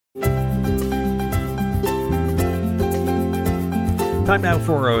Time now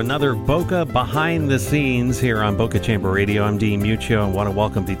for another Boca Behind the Scenes here on Boca Chamber Radio. I'm Dean Muccio and want to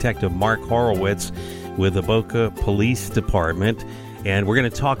welcome Detective Mark Horowitz with the Boca Police Department. And we're going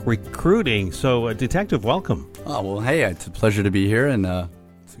to talk recruiting. So, Detective, welcome. Oh, well, hey, it's a pleasure to be here, and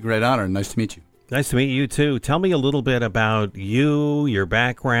it's a great honor. Nice to meet you. Nice to meet you, too. Tell me a little bit about you, your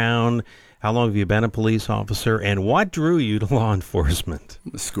background. How long have you been a police officer, and what drew you to law enforcement?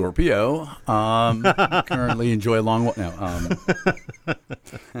 I'm a Scorpio. Currently enjoy long walk. No,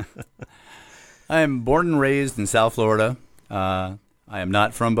 I am born and raised in South Florida. I am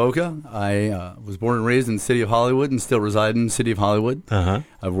not from Boca. I was born and raised in the city of Hollywood and still reside in the city of Hollywood.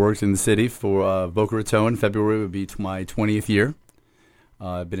 I've worked in the city for Boca Raton. February would be my 20th year.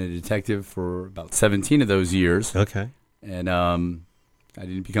 I've been a detective for about 17 of those years. Okay. And I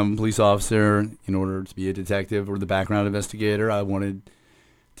didn't become a police officer in order to be a detective or the background investigator. I wanted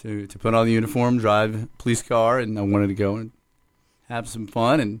to put on the uniform, drive a police car, and I wanted to go and have some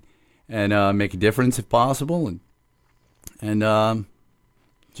fun and make a difference if possible, and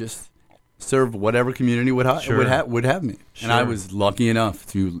just serve whatever community would have me. Sure. And I was lucky enough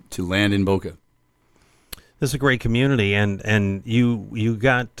to land in Boca. This is a great community, and you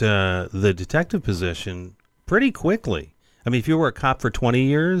got the detective position pretty quickly. I mean, if you were a cop for 20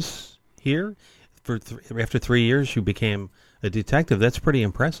 years here, after 3 years you became a detective. That's pretty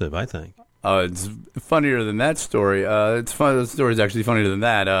impressive, I think. It's funnier than that story. It's fun. The story's actually funnier than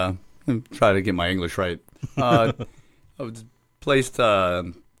that. I'm trying to get my English right. I was placed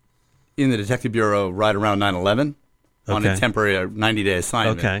in the Detective Bureau right around 9/11 on a temporary 90-day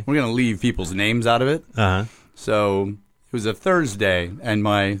assignment. Okay. We're going to leave people's names out of it. So it was a Thursday, and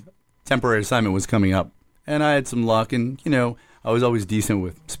my temporary assignment was coming up. And I had some luck, and, I was always decent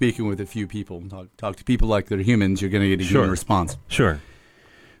with speaking with a few people. Talk to people like they're humans. You're going to get a human response. Sure.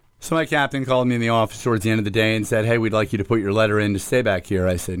 So my captain called me in the office towards the end of the day and said, "Hey, we'd like you to put your letter in to stay back here."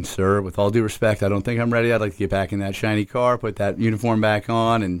 I said, "Sir, with all due respect, I don't think I'm ready. I'd like to get back in that shiny car, put that uniform back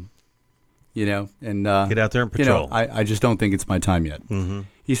on, and, get out there and patrol. I just don't think it's my time yet." Mm-hmm.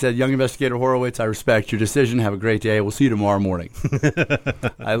 He said, "Young Investigator Horowitz, I respect your decision. Have a great day. We'll see you tomorrow morning."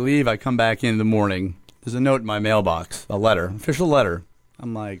 I leave. I come back in the morning. There's a note in my mailbox, a letter, official letter.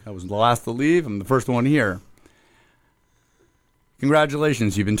 I'm like, I was the last to leave. I'm the first one here.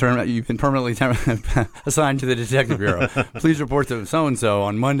 "Congratulations, you've been permanently assigned to the Detective Bureau. Please report to so-and-so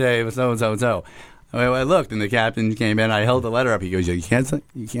on Monday with so-and-so. I looked, and the captain came in. I held the letter up. He goes, you can't say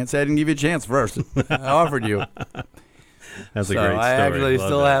I didn't give you a chance first. I offered you." That's a great story. I actually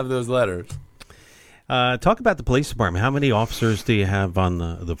still have those letters. Talk about the police department. How many officers do you have on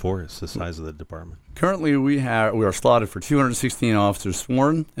the force, the size of the department? Currently, we are slotted for 216 officers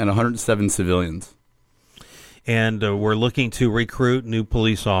sworn and 107 civilians. And we're looking to recruit new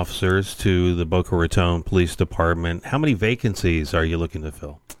police officers to the Boca Raton Police Department. How many vacancies are you looking to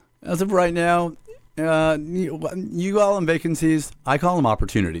fill? As of right now, you call them vacancies. I call them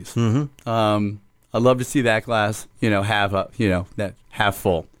opportunities. Mm-hmm. I'd love to see that glass, that half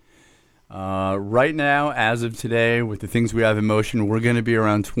full. Right now, as of today, with the things we have in motion, we're going to be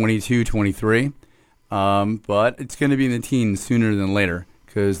around 22, 23. But it's going to be in the teens sooner than later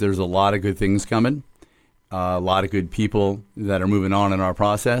because there's a lot of good things coming, a lot of good people that are moving on in our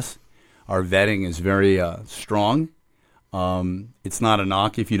process. Our vetting is very strong. It's not a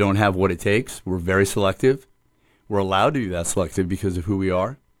knock if you don't have what it takes. We're very selective. We're allowed to be that selective because of who we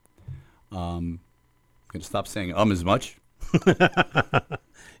are. I'm going to stop saying as much.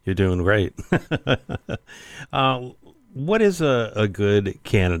 You're doing great. What does a good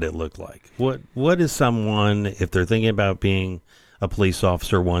candidate look like? What is someone, if they're thinking about being a police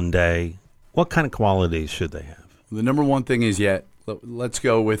officer one day, what kind of qualities should they have? The number one thing is let's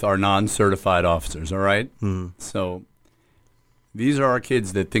go with our non-certified officers, all right? So these are our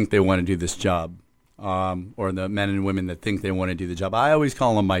kids that think they want to do this job, or the men and women that think they want to do the job. I always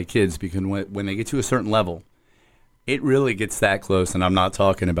call them my kids because when they get to a certain level, it really gets that close, and I'm not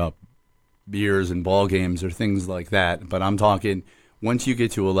talking about beers and ball games or things like that, but I'm talking once you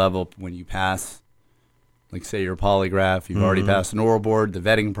get to a level when you pass, like say your polygraph, you've already passed an oral board, the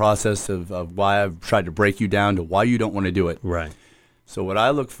vetting process of why I've tried to break you down to why you don't want to do it. Right. So what I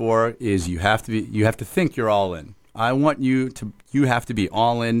look for is you have to think you're all in. I want you have to be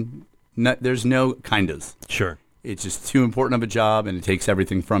all in. There's no kindas. Sure. It's just too important of a job, and it takes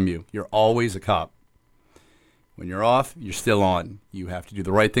everything from you. You're always a cop. When you're off, you're still on. You have to do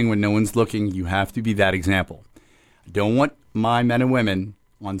the right thing when no one's looking. You have to be that example. I don't want my men and women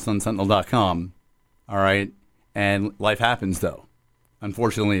on sunsentinel.com, all right? And life happens, though.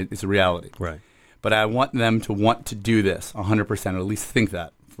 Unfortunately, it's a reality. Right. But I want them to want to do this 100%, or at least think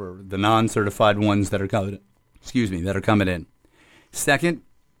that. for the non-certified ones that are coming. That are coming in. Second,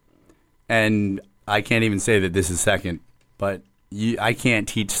 and I can't even say that this is second, but I can't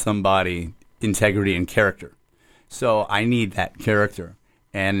teach somebody integrity and character. So I need that character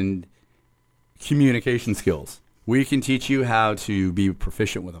and communication skills. We can teach you how to be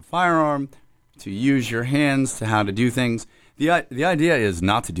proficient with a firearm, to use your hands, to how to do things. The idea is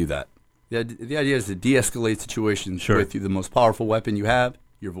not to do that. The idea is to de-escalate situations with the most powerful weapon you have,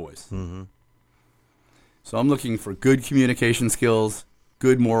 your voice. Mm-hmm. So I'm looking for good communication skills,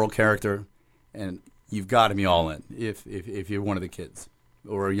 good moral character, and you've got to be all in if you're one of the kids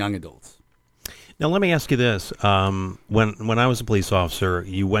or young adults. Now, let me ask you this. When I was a police officer,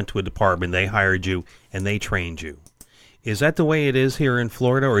 you went to a department, they hired you, and they trained you. Is that the way it is here in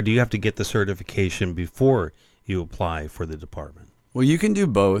Florida, or do you have to get the certification before you apply for the department? Well, you can do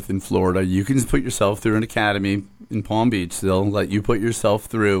both in Florida. You can put yourself through an academy in Palm Beach. They'll let you put yourself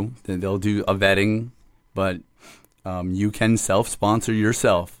through. Then they'll do a vetting, but you can self-sponsor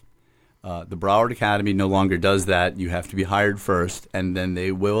yourself. The Broward Academy no longer does that. You have to be hired first, and then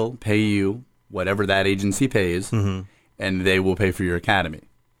they will pay you whatever that agency pays, and they will pay for your academy.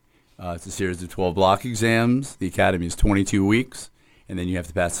 It's a series of 12 block exams. The academy is 22 weeks, and then you have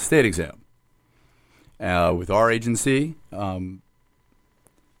to pass the state exam. With our agency,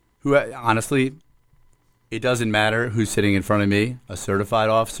 who honestly, it doesn't matter who's sitting in front of me, a certified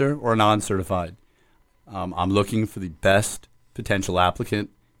officer or a non-certified. I'm looking for the best potential applicant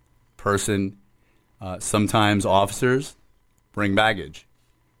person. Sometimes officers bring baggage,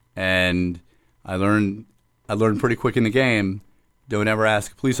 and I learned pretty quick in the game. Don't ever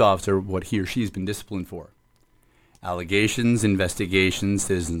ask a police officer what he or she's been disciplined for. Allegations, investigations,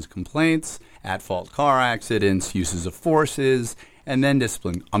 citizens' complaints, at-fault car accidents, uses of forces, and then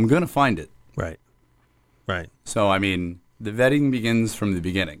discipline. I'm going to find it. Right. So, I mean, the vetting begins from the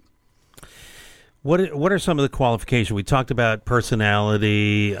beginning. What are some of the qualifications? We talked about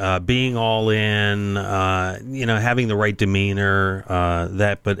personality, being all in, having the right demeanor,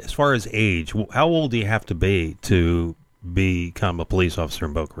 but as far as age, how old do you have to be to become a police officer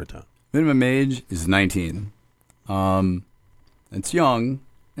in Boca Raton? Minimum age is 19. It's young,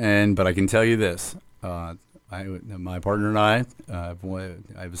 but I can tell you this. My partner and I have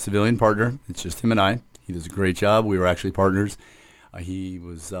a civilian partner. It's just him and I. He does a great job. We were actually partners. He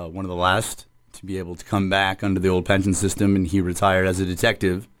was one of the last to be able to come back under the old pension system, and he retired as a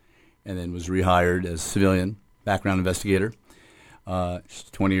detective and then was rehired as a civilian background investigator. She's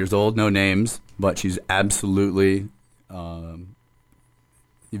 20 years old, no names, but she's absolutely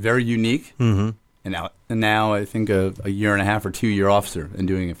very unique. Mm-hmm. And now I think a year and a half or 2-year officer and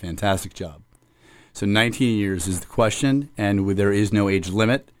doing a fantastic job. So 19 years is the question, and there is no age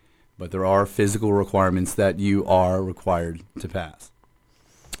limit, but there are physical requirements that you are required to pass.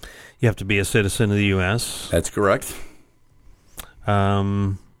 You have to be a citizen of the U.S. That's correct.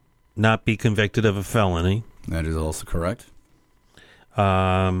 Not be convicted of a felony. That is also correct.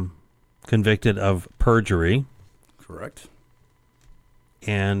 Convicted of perjury. Correct.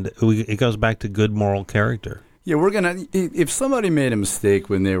 And it goes back to good moral character. Yeah, if somebody made a mistake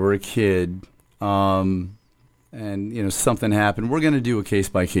when they were a kid, and something happened, we're going to do a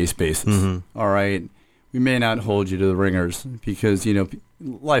case-by-case basis. Mm-hmm. All right? We may not hold you to the ringers because,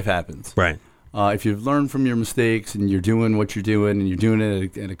 life happens. Right. If you've learned from your mistakes and you're doing what you're doing and you're doing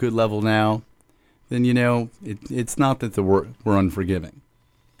it at a good level now, then, it's not that we're unforgiving.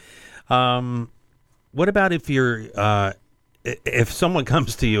 What about if someone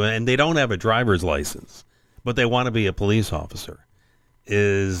comes to you and they don't have a driver's license, but they want to be a police officer?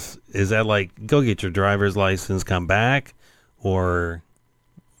 Is that like, go get your driver's license, come back, or?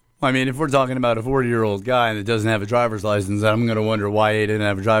 I mean, if we're talking about a 40-year-old guy that doesn't have a driver's license, I'm going to wonder why he didn't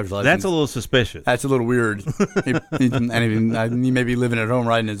have a driver's license. That's a little suspicious. That's a little weird. He may be living at home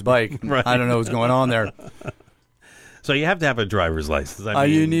riding his bike. Right. I don't know what's going on there. So you have to have a driver's license.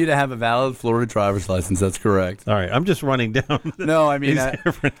 You need to have a valid Florida driver's license. That's correct. All right. I'm just running down. No, I mean,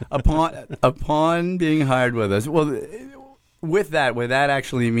 upon being hired with us, well, with that, what that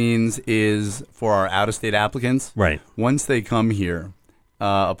actually means is for our out-of-state applicants, right? Once they come here,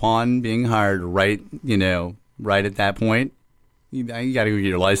 upon being hired, right at that point, you got to go get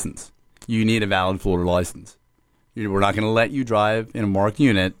your license. You need a valid Florida license. We're not going to let you drive in a marked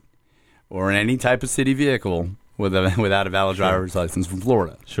unit or in any type of city vehicle without a valid driver's license from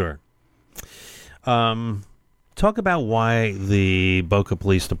Florida. Sure. Talk about why the Boca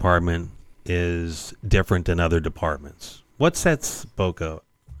Police Department is different than other departments. What sets Boca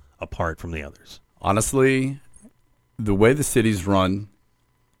apart from the others? Honestly, the way the city's run,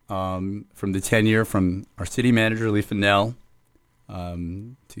 from the tenure from our city manager, Lee Fennell,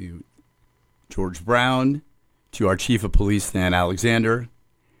 to George Brown, to our chief of police, Stan Alexander,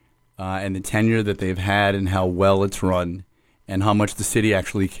 and the tenure that they've had and how well it's run and how much the city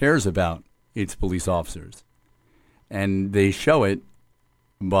actually cares about its police officers. And they show it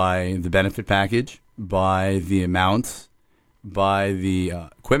by the benefit package, by the amounts, by the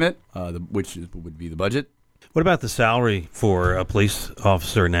equipment, which would be the budget. What about the salary for a police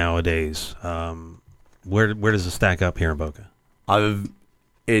officer nowadays? Where does it stack up here in Boca?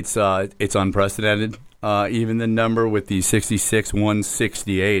 It's unprecedented. Even the number with the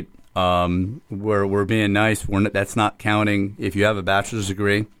 66,168, we're being nice. That's not counting if you have a bachelor's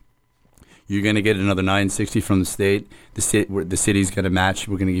degree. You're going to get another 960 from the state. The city's going to match.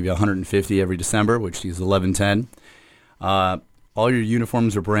 We're going to give you 150 every December, which is 1110. All your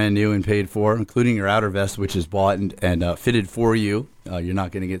uniforms are brand new and paid for, including your outer vest, which is bought and fitted for you. You're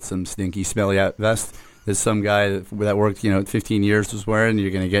not going to get some stinky, smelly vest that some guy that worked 15 years was wearing.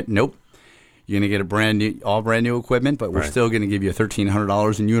 You're going to get nope. You're going to get all brand new equipment, but we're still going to give you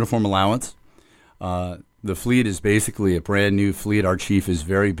 $1,300 in uniform allowance. The fleet is basically a brand new fleet. Our chief is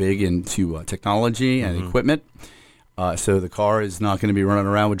very big into technology and equipment. So the car is not going to be running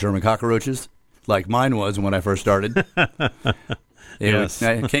around with German cockroaches like mine was when I first started. Yes.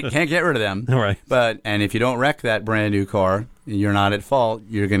 Can't get rid of them. All right. And if you don't wreck that brand new car, you're not at fault.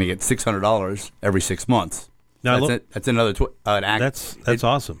 You're going to get $600 every 6 months. Now, That's another that's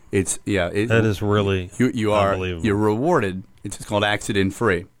awesome. That is really unbelievable. You're rewarded. It's called accident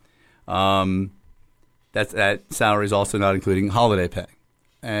free. That salary is also not including holiday pay.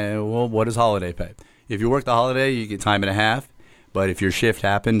 Well, what is holiday pay? If you work the holiday, you get time and a half. But if your shift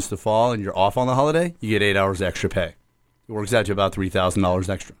happens to fall and you're off on the holiday, you get 8 hours extra pay. It works out to about $3,000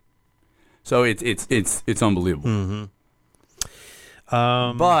 extra. So it's unbelievable. Mm-hmm.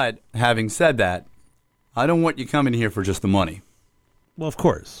 But having said that, I don't want you coming here for just the money. Well, of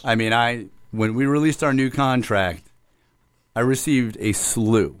course. I mean, when we released our new contract, I received a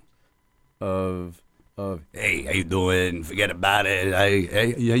slew of hey, how you doing? Forget about it.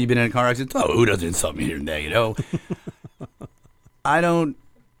 Hey, you been in a car accident? Oh, who doesn't something here and there, I don't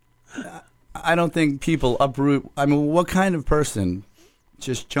think people uproot. I mean, what kind of person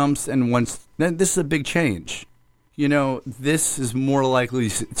just jumps and wants? This is a big change. This is more likely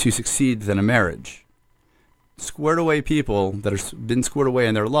to succeed than a marriage. Squared away people that have been squared away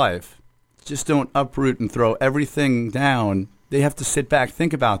in their life just don't uproot and throw everything down. They have to sit back,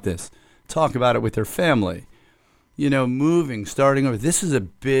 think about this, talk about it with their family. Moving, starting over. This is a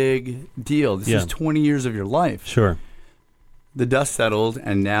big deal. This is 20 years of your life. Sure. The dust settled,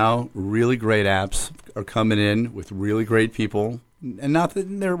 and now really great apps are coming in with really great people. And not that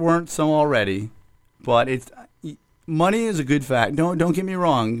there weren't some already, but money is a good fact. Don't get me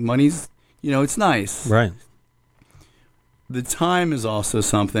wrong. Money's, it's nice. Right. The time is also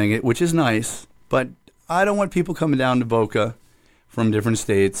something, which is nice, but I don't want people coming down to Boca from different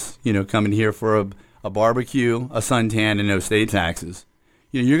states, coming here for a barbecue, a suntan, and no state taxes.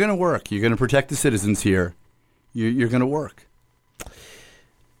 You're going to work. You're going to protect the citizens here. You're going to work.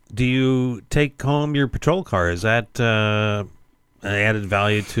 Do you take home your patrol car? Is that an added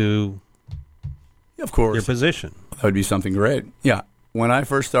value to of course your position? That would be something great. Yeah. When I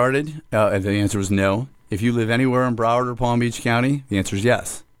first started, the answer was no. If you live anywhere in Broward or Palm Beach County, the answer is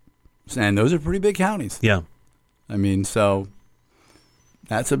yes. And those are pretty big counties. Yeah. I mean, so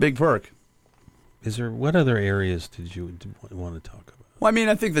that's a big perk. What other areas did you want to talk about? Well, I mean,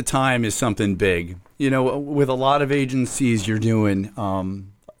 I think the time is something big. With a lot of agencies you're doing,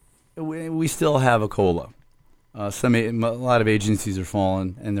 we still have a COLA. A lot of agencies are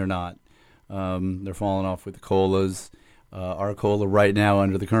falling, and they're not. They're falling off with the COLAs. Our COLA right now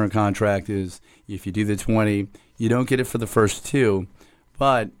under the current contract is if you do the 20, you don't get it for the first 2.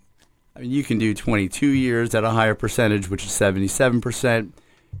 But you can do 22 years at a higher percentage, which is 77%.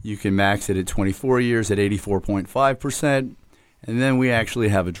 You can max it at 24 years at 84.5%. And then we actually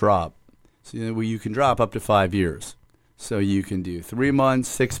have a drop. So you can drop up to 5 years. So you can do 3 months,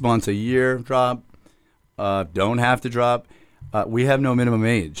 6 months, a year drop. Don't have to drop. We have no minimum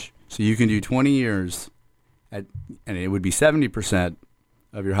age. So you can do 20 years, and it would be 70%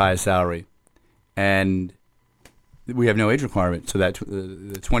 of your highest salary. And we have no age requirement. So that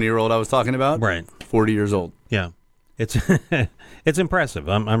the 20-year-old I was talking about, right, 40 years old. Yeah. It's it's impressive.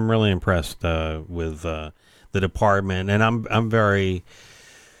 I'm really impressed with the department, and I'm very.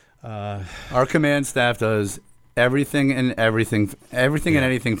 Our command staff does everything and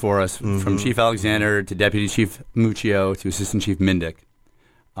anything for us, from Chief Alexander to Deputy Chief Muccio to Assistant Chief Mindick.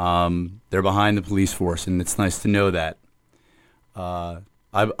 They're behind the police force, and it's nice to know that.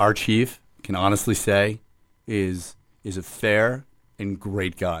 Our chief, can honestly say, is a fair and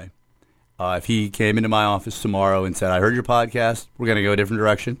great guy. If he came into my office tomorrow and said, I heard your podcast, we're going to go a different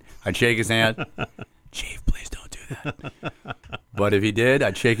direction, I'd shake his hand. Chief, please don't do that. But if he did,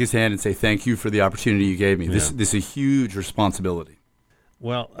 I'd shake his hand and say, thank you for the opportunity you gave me. This is a huge responsibility.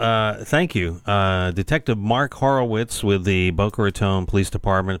 Well, thank you. Detective Mark Horowitz with the Boca Raton Police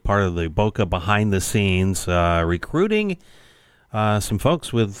Department, part of the Boca Behind the Scenes, recruiting some folks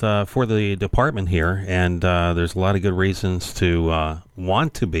for the department here, and there's a lot of good reasons to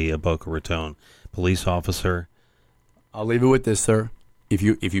want to be a Boca Raton police officer. I'll leave it with this, sir. If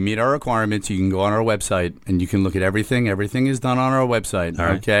you meet our requirements, you can go on our website and you can look at everything. Everything is done on our website. All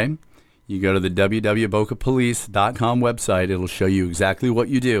right. Okay? You go to the www.bocapolice.com website. It'll show you exactly what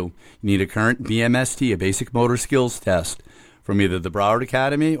you do. You need a current BMST, a basic motor skills test, from either the Broward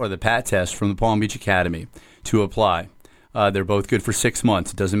Academy or the PAT test from the Palm Beach Academy to apply. They're both good for 6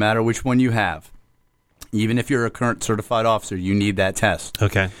 months. It doesn't matter which one you have. Even if you're a current certified officer, you need that test.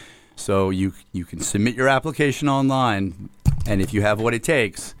 Okay. So you can submit your application online, and if you have what it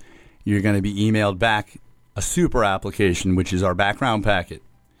takes, you're going to be emailed back a super application, which is our background packet.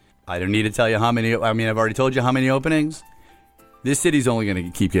 I don't need to tell you how many. I mean, I've already told you how many openings. This city's only going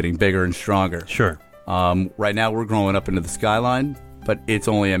to keep getting bigger and stronger. Sure. Right now, we're growing up into the skyline, but it's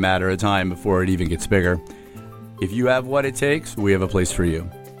only a matter of time before it even gets bigger. If you have what it takes, we have a place for you.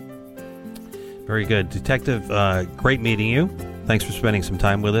 Very good. Detective, great meeting you. Thanks for spending some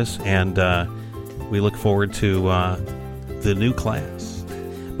time with us, and we look forward to the new class.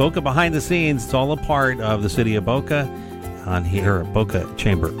 Boca Behind the Scenes, it's all a part of the city of Boca on here at Boca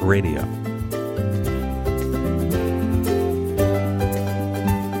Chamber Radio.